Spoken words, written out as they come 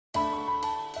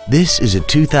This is a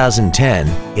 2010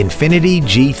 Infiniti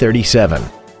G37.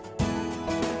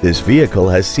 This vehicle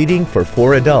has seating for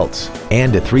 4 adults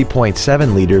and a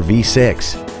 3.7-liter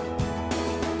V6.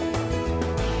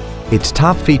 Its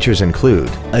top features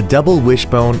include a double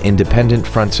wishbone independent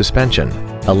front suspension,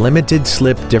 a limited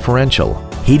slip differential,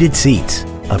 heated seats,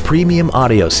 a premium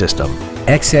audio system,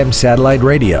 XM satellite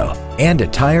radio, and a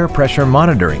tire pressure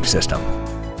monitoring system.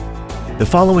 The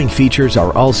following features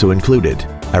are also included: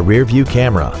 a rear-view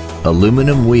camera,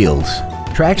 aluminum wheels,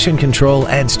 traction control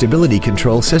and stability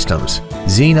control systems,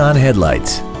 xenon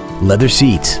headlights, leather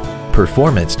seats,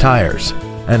 performance tires,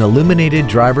 an illuminated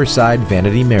driver's side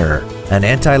vanity mirror, an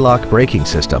anti-lock braking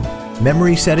system,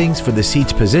 memory settings for the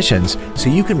seat's positions so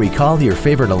you can recall your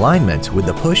favorite alignments with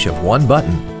the push of one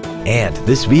button. And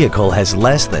this vehicle has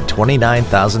less than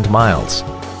 29,000 miles.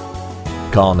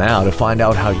 Call now to find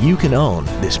out how you can own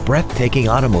this breathtaking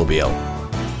automobile.